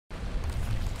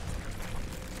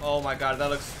Oh my god, that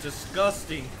looks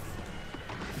disgusting.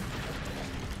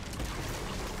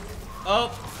 Oh,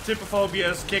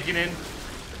 trypophobia is kicking in.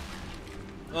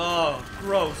 Oh,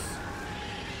 gross.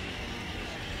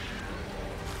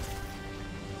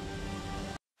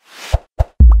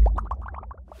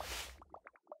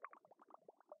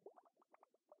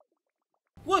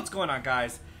 What's going on,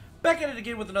 guys? Back at it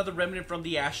again with another Remnant from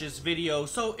the Ashes video.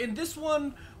 So in this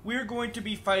one, we're going to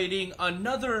be fighting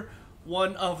another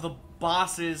one of the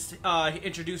bosses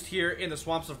introduced here in the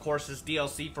Swamps of Corsus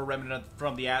DLC for Remnant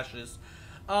from the Ashes.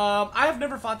 I have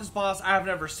never fought this boss. I have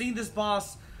never seen this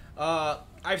boss.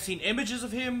 I've seen images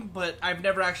of him, but I've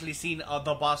never actually seen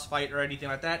the boss fight or anything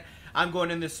like that. I'm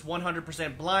going in this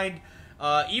 100% blind.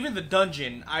 Even the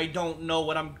dungeon, I don't know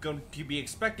what I'm going to be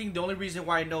expecting. The only reason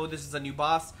why I know this is a new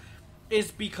boss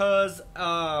is because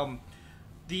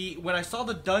when I saw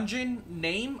the dungeon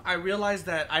name, I realized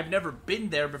that I've never been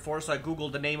there before, so I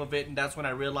googled the name of it, and that's when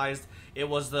I realized it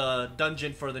was the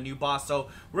dungeon for the new boss. So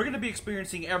we're going to be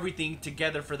experiencing everything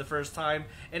together for the first time,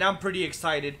 and I'm pretty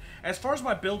excited. As far as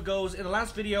my build goes, in the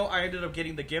last video, I ended up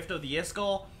getting the gift of the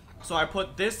Iskall, so I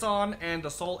put this on and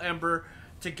the Soul Ember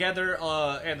together,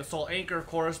 and the Soul Anchor, of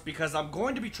course, because I'm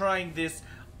going to be trying this,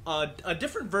 a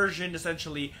different version,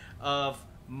 essentially, of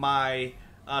my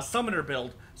summoner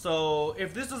build. So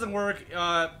if this doesn't work,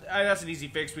 that's an easy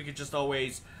fix. We could just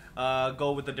always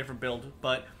go with a different build.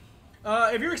 But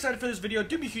if you're excited for this video,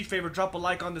 do me a huge favor, drop a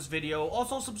like on this video.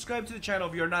 Also subscribe to the channel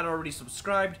if you're not already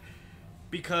subscribed,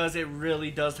 because it really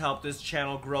does help this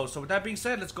channel grow. So with that being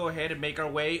said, let's go ahead and make our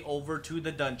way over to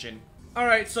the dungeon.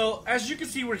 Alright, so as you can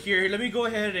see, we're here. Let me go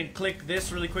ahead and click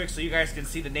this really quick so you guys can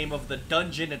see the name of the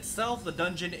dungeon itself. The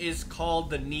dungeon is called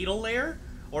the Needle Lair,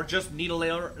 or just Needle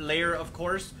Lair, of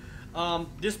course.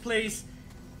 This place,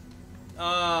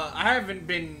 I haven't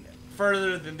been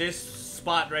further than this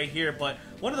spot right here, but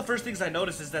one of the first things I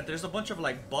noticed is that there's a bunch of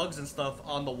like bugs and stuff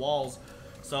on the walls.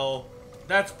 So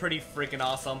that's pretty freaking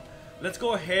awesome. Let's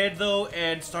go ahead though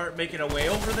and start making our way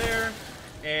over there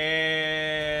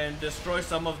and destroy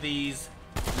some of these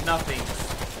nothings.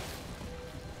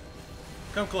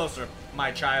 Come closer,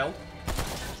 my child.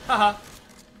 Haha.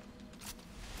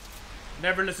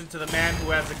 Never listen to the man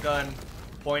who has a gun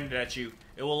pointed at you.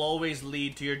 It will always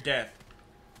lead to your death.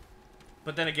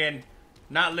 But then again,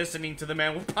 not listening to the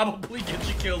man will probably get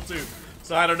you killed too.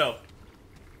 So I don't know.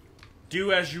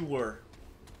 Do as you were.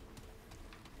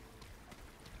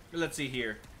 Let's see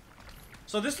here.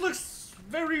 So this looks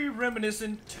very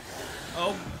reminiscent.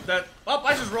 Oh,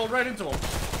 I just rolled right into him.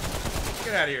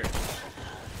 Get out of here.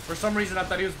 For some reason, I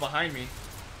thought he was behind me.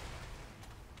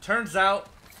 Turns out,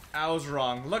 I was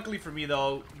wrong. Luckily for me,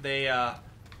 though, they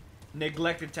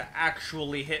neglected to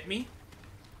actually hit me.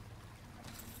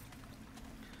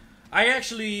 I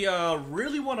actually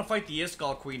really want to fight the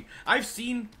Iskall Queen. I've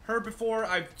seen her before.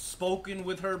 I've spoken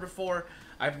with her before.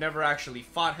 I've never actually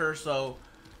fought her, so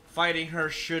fighting her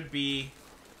should be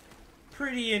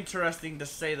pretty interesting, to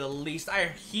say the least. I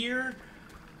hear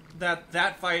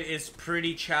that fight is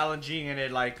pretty challenging, and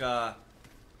it like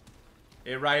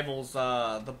it rivals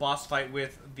the boss fight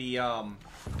with the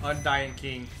Undying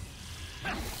King.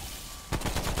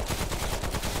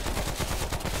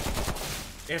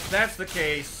 If that's the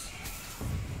case,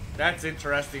 that's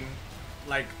interesting,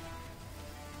 like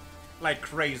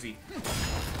crazy.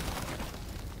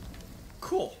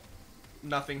 Cool.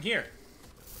 Nothing here.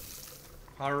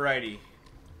 Alrighty.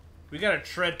 We gotta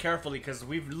tread carefully because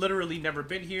we've literally never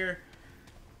been here.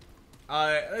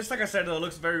 It's like I said, it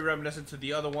looks very reminiscent to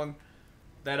the other one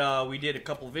that we did a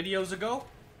couple videos ago.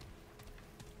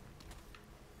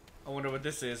 I wonder what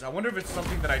this is. I wonder if it's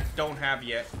something that I don't have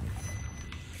yet.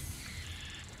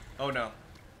 Oh no.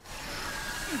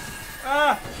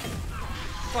 Ah!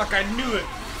 Fuck, I knew it.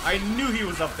 I knew he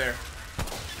was up there.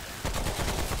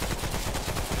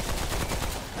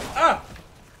 Ah!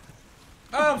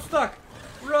 Oh, I'm stuck.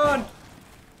 Run!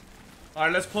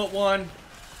 Alright, let's put one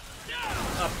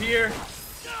up here,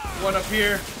 one up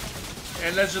here,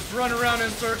 and let's just run around in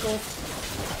circles.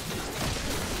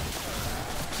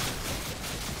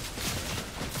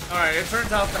 Alright, it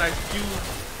turns out that I do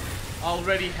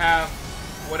already have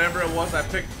whatever it was I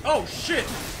picked. Oh, shit!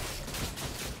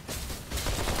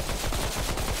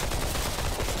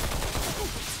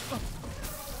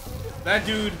 That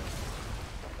dude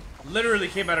literally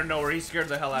came out of nowhere. He scared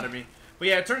the hell out of me. But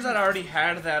yeah, it turns out I already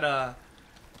had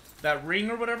that ring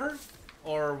or whatever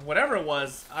it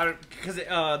was. Because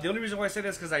the only reason why I say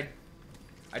this is because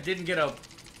I didn't get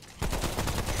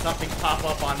something pop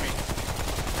up on me.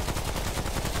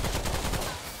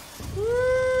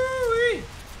 Woo-wee.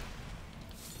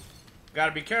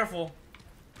 Gotta be careful.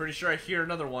 Pretty sure I hear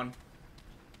another one.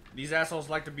 These assholes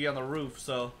like to be on the roof,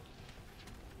 so.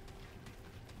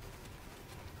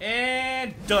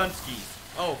 And Dunskies.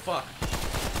 Oh, fuck.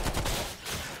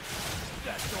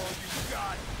 That's all you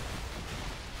got.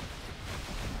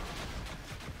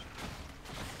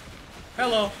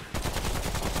 Hello.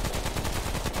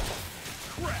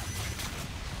 Crap.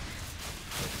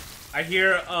 I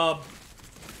hear,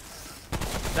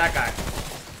 that guy.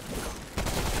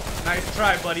 Nice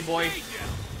try, buddy boy.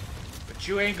 But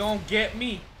you ain't gonna get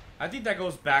me. I think that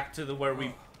goes back to where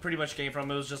we pretty much came from.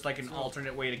 It was just like an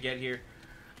alternate way to get here.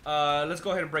 Let's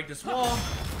go ahead and break this wall.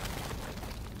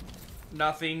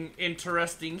 Nothing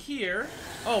interesting here.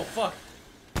 Oh, fuck.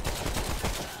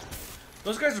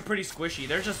 Those guys are pretty squishy.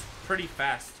 They're just pretty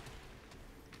fast.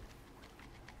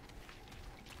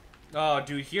 Oh,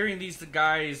 dude, hearing these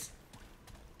guys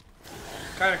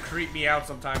kind of creep me out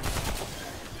sometimes.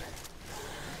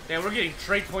 Damn, we're getting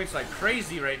trade points like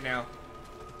crazy right now.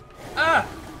 Ah!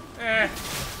 Eh.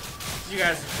 You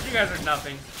guys are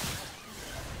nothing.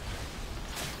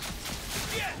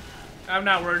 I'm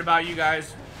not worried about you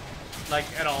guys, like,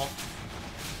 at all.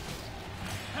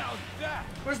 How's that?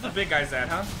 Where's the big guys at,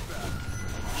 huh?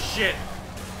 Shit.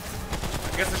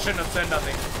 I guess I shouldn't have said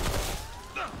nothing.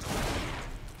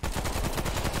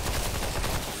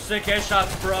 Sick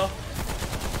headshots, bro.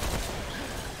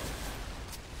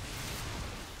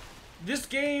 This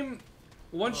game,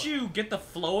 once you get the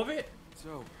flow of it,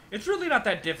 it's really not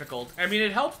that difficult. I mean,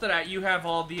 it helps that you have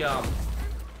all the,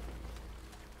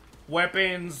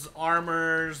 weapons,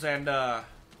 armors, and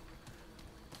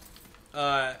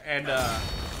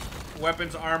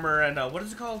weapons, armor, and, what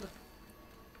is it called?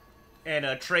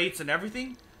 And, traits and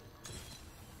everything.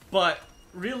 But,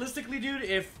 realistically, dude,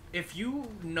 if you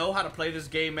know how to play this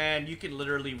game, man, you can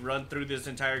literally run through this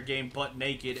entire game butt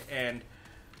naked and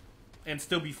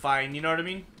still be fine, you know what I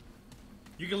mean?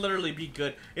 You can literally be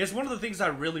good. It's one of the things I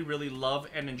really, really love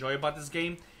and enjoy about this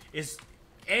game is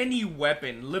any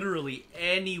weapon, literally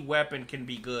any weapon can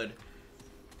be good.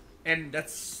 And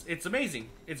it's amazing.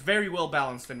 It's very well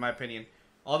balanced in my opinion.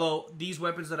 Although these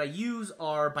weapons that I use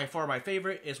are by far my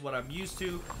favorite, is what I'm used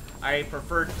to. I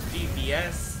prefer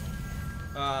DPS.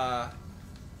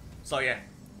 So yeah.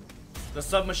 The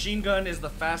submachine gun is the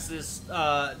fastest,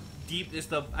 I think it's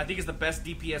the best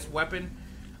DPS weapon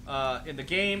in the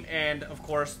game, and of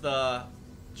course the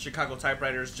Chicago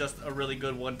typewriter is just a really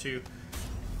good one too.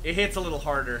 It hits a little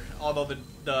harder, although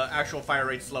the actual fire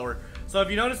rate's slower. So if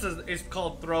you notice, it's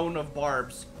called Throne of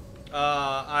Barbs.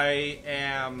 I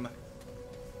am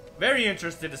very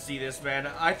interested to see this, man.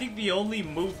 I think the only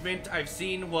movement I've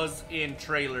seen was in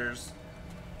trailers.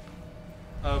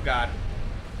 Oh god.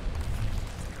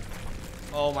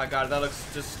 Oh my god, that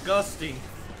looks disgusting.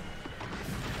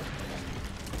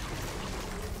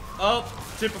 Oh,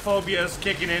 typophobia is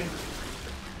kicking in.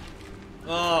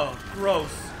 Oh,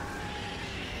 gross.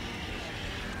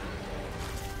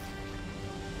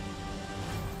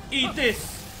 Eat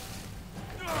this.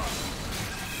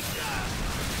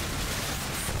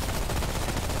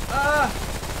 Ah.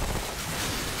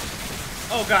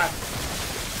 Oh god.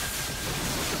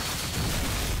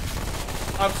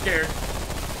 I'm scared.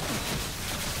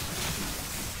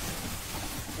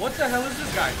 What the hell is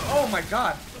this guy? Oh my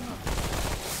god.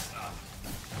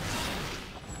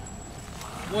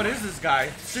 What is this guy?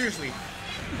 Seriously.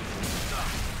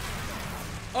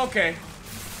 Okay.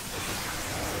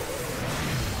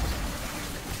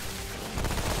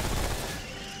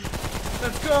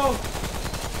 Let's go.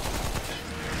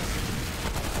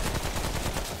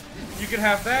 You can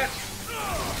have that.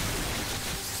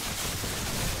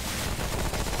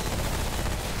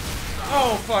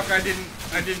 Oh fuck, I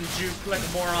didn't juke like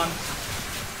a moron.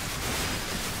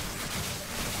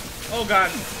 Oh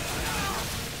god.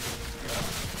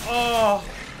 Oh,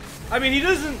 I mean, he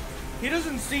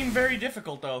doesn't seem very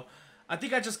difficult though. I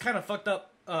think I just kind of fucked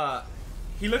up.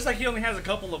 He looks like he only has a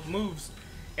couple of moves,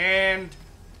 and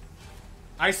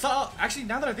I saw, actually,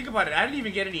 now that I think about it, I didn't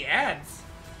even get any ads.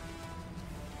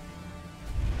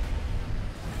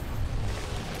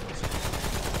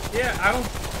 Yeah, I don't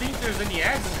think there's any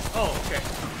ads in this. Oh, okay.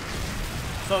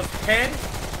 So his head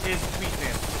is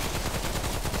weakness.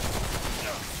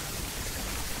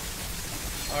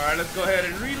 Alright, let's go ahead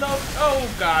and reload. Oh,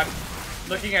 God.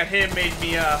 Looking at him made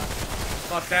me,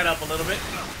 fuck that up a little bit.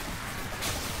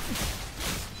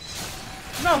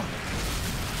 No!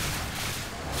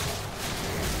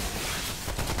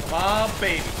 Come on,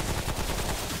 baby.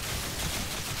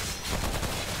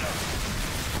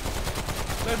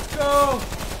 Let's go!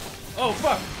 Oh,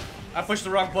 fuck! I pushed the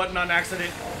wrong button on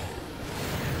accident.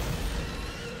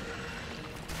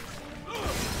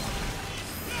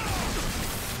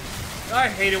 I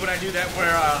hate it when I do that,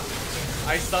 where,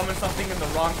 I summoned something in the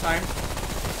wrong time.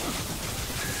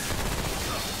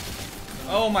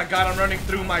 Oh my god, I'm running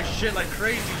through my shit like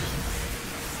crazy.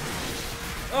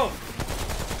 Oh.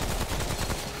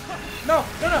 No,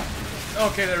 no, no.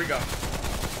 Okay, there we go.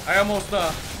 I almost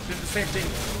did the same thing.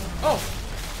 Oh.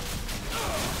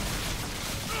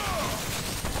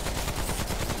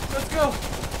 Let's go.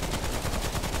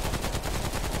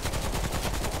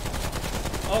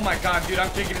 Oh my god, dude, I'm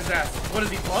kicking his ass. What is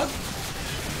he, bugged?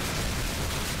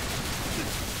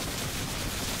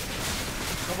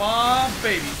 Come on,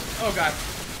 baby. Oh god.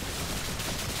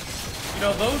 You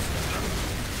know those?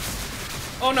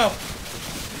 Oh no.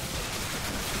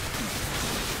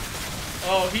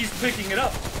 Oh, he's picking it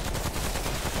up.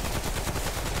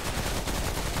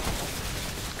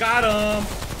 Got him.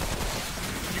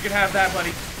 You can have that,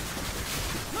 buddy.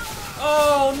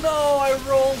 Oh no, I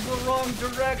rolled the wrong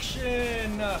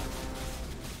direction.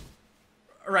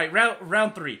 Alright,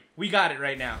 round 3. We got it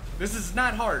right now. This is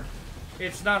not hard.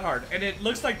 It's not hard. And it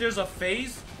looks like there's a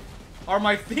phase. Are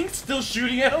my things still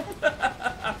shooting at him?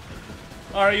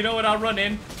 Alright, you know what? I'll run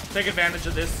in. Take advantage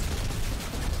of this.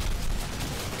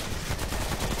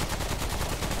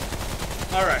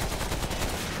 Alright.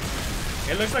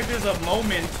 It looks like there's a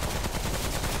moment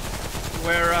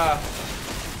where,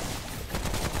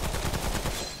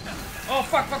 oh,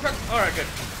 fuck, fuck, fuck. Alright, good.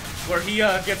 Where he,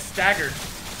 gets staggered.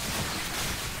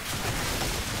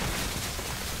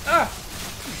 Ah!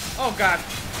 Oh, God.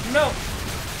 No!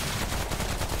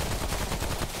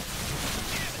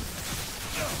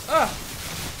 Ah!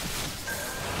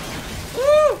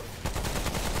 Woo!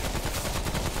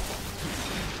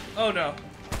 Oh, no.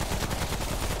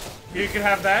 You can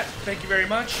have that. Thank you very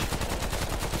much.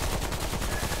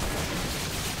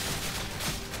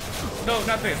 No,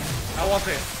 not this. I want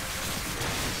this.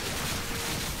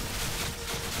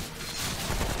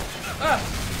 Ah!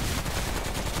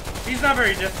 He's not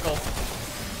very difficult.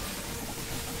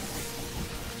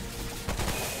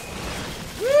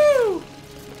 Woo!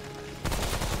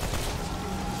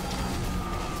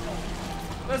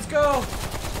 Let's go!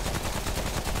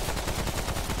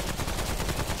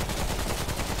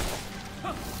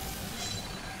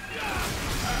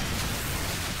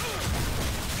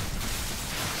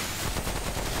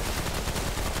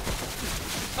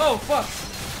 Oh, fuck!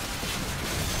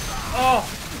 Oh!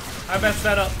 I messed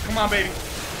that up. Come on, baby.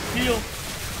 Heal.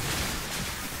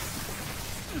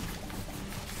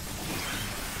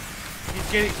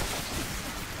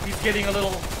 He's getting a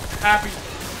little happy.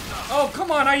 Oh,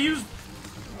 come on, I used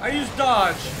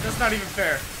dodge. That's not even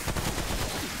fair.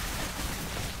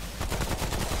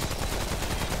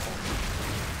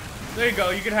 There you go,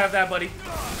 you can have that, buddy.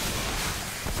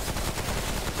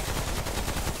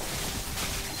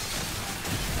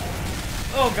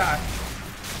 Oh god.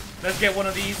 Let's get one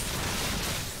of these.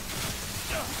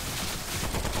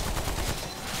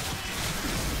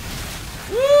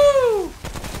 Woo!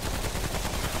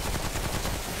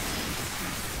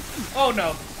 Oh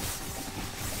no.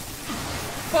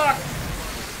 Fuck!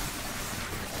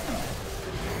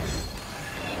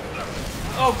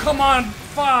 Oh, come on!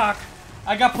 Fuck!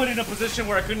 I got put in a position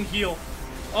where I couldn't heal.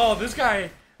 Oh, this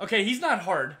guy... Okay, he's not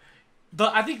hard.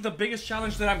 I think the biggest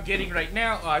challenge that I'm getting right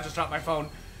now... Oh, I just dropped my phone.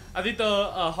 I think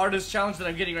the hardest challenge that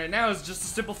I'm getting right now is just the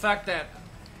simple fact that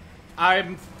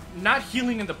I'm not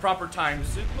healing in the proper times.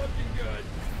 It's looking good.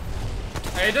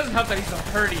 And it doesn't help that he's a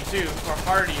hardy, too. Or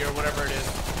hardy, or whatever it is.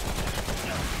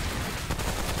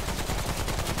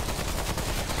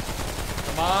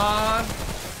 Come on.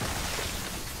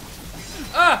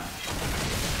 Ah!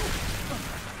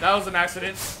 That was an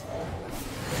accident.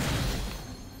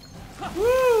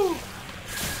 Woo!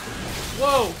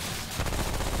 Whoa!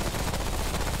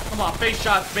 Come on, face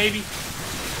shots, baby.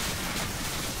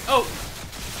 Oh!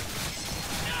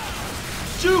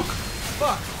 Juke!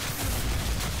 Fuck!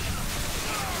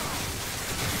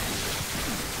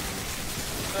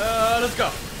 Let's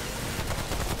go.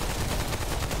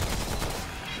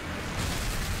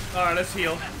 Alright, let's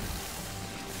heal.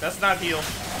 That's not heal.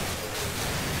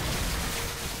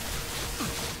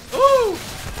 Ooh!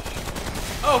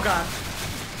 Oh god.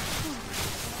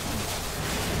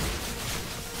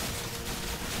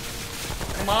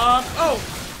 Come on. Oh!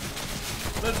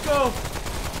 Let's go.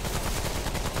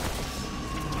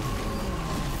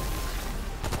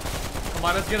 Come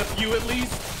on, let's get a few at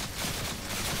least.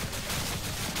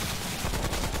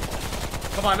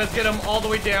 Come on, let's get them all the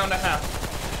way down to half.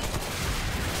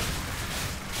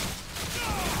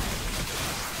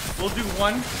 We'll do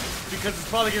one, because it's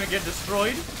probably gonna get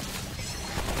destroyed.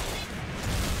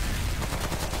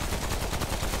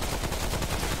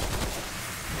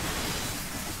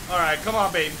 Alright, come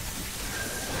on, baby.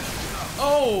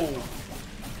 Oh!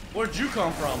 Where'd you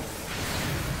come from?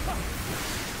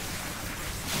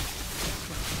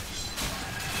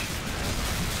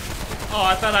 Oh,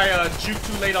 I thought I juked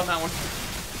too late on that one.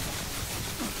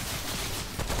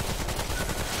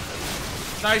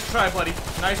 Nice try, buddy.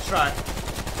 Nice try.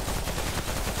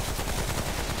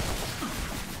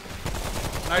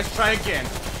 Nice try again.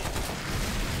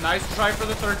 Nice try for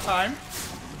the third time.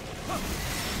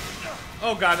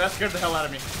 Oh god, that scared the hell out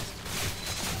of me.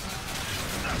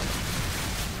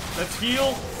 Let's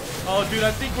heal. Oh, dude,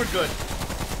 I think we're good.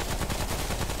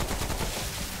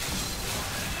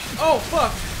 Oh,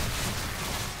 fuck.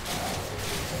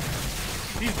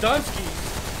 These Dunskies.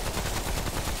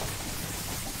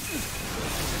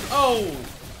 Oh.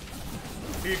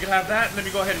 Here, you can have that. Let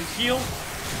me go ahead and heal.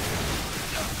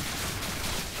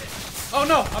 Oh,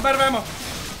 no. I'm out of ammo.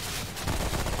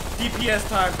 DPS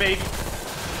time, baby.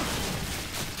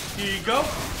 Here you go.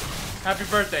 Happy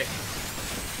birthday.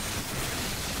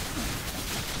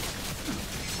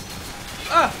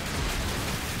 Ah!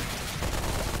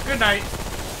 Good night.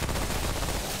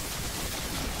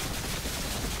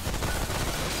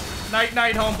 Night,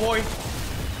 night, homeboy.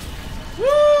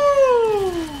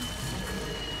 Woo!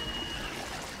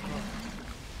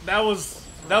 That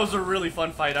was a really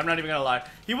fun fight. I'm not even gonna lie.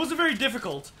 He wasn't very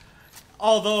difficult.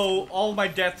 Although all my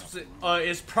deaths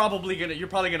is probably gonna, you're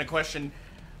probably gonna question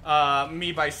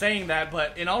me by saying that,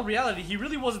 but in all reality, he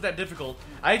really wasn't that difficult.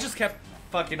 I just kept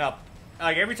fucking up.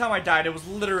 Like every time I died, it was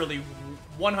literally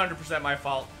 100% my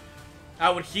fault. I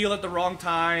would heal at the wrong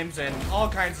times and all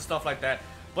kinds of stuff like that.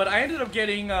 But I ended up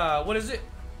getting what is it?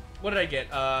 What did I get?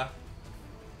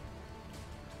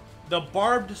 The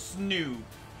barbed sinew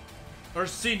or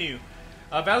sinew.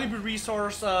 A valuable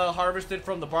resource harvested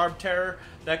from the barbed terror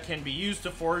that can be used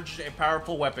to forge a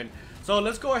powerful weapon. So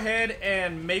let's go ahead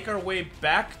and make our way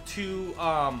back to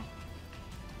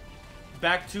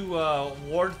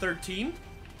Ward 13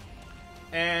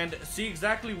 and see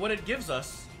exactly what it gives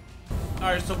us.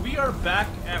 Alright, so we are back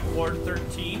at Ward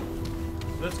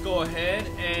 13. Let's go ahead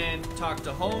and talk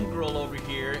to Homegirl over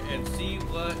here and see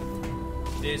what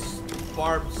this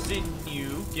barbed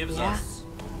sinew gives us.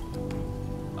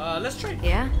 Let's trade.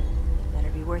 Yeah? Better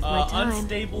be worth my time.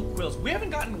 Unstable quills. We haven't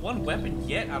gotten one weapon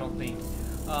yet, I don't think.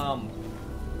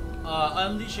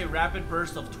 Unleash a rapid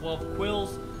burst of 12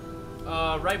 quills.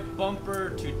 Right bumper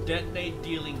to detonate,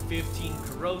 dealing 15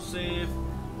 corrosive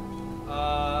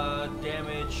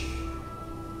damage.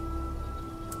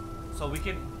 So we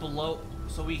can blow.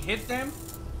 So we hit them,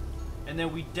 and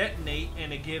then we detonate,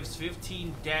 and it gives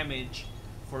 15 damage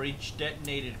for each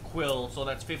detonated quill. So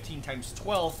that's 15 times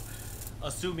 12,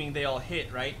 assuming they all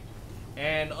hit, right?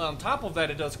 And on top of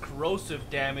that, it does corrosive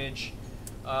damage,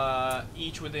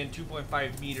 each within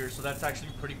 2.5 meters. So that's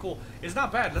actually pretty cool. It's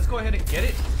not bad. Let's go ahead and get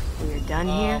it. We're done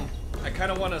here. I kind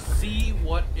of want to see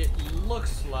what it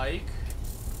looks like.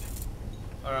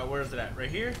 All right, where is it at? Right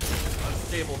here.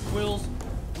 Unstable quills.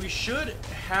 We should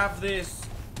have this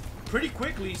pretty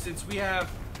quickly since we have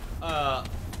a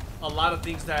lot of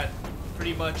things that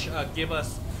pretty much give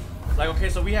us, like, okay,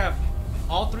 so we have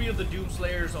all three of the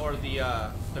Doomslayers or the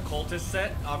Cultist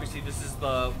set. Obviously, this is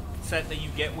the set that you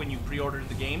get when you pre-order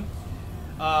the game.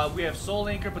 We have Soul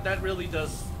Anchor, but that really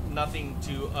does nothing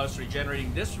to us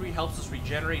regenerating. This helps us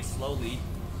regenerate slowly.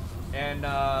 And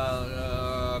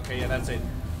okay, yeah, that's it.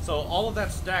 So all of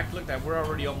that stacked, look, that we're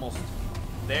already almost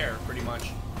there, pretty much.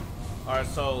 All right,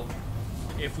 so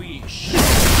if we shoot,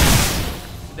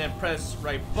 then press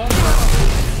right bumper,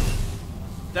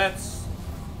 that's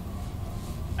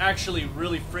actually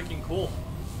really freaking cool.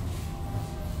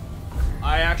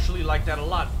 I actually like that a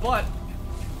lot, but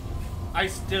I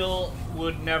still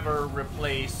would never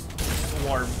replace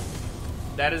Swarm.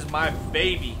 That is my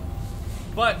baby.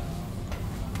 But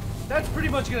that's pretty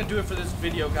much gonna do it for this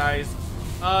video, guys.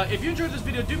 If you enjoyed this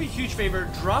video, do me a huge favor,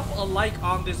 drop a like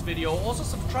on this video. Also,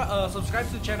 subscribe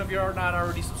to the channel if you are not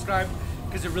already subscribed,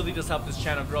 because it really does help this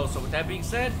channel grow. So with that being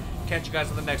said, catch you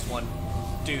guys on the next one.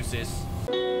 Deuces.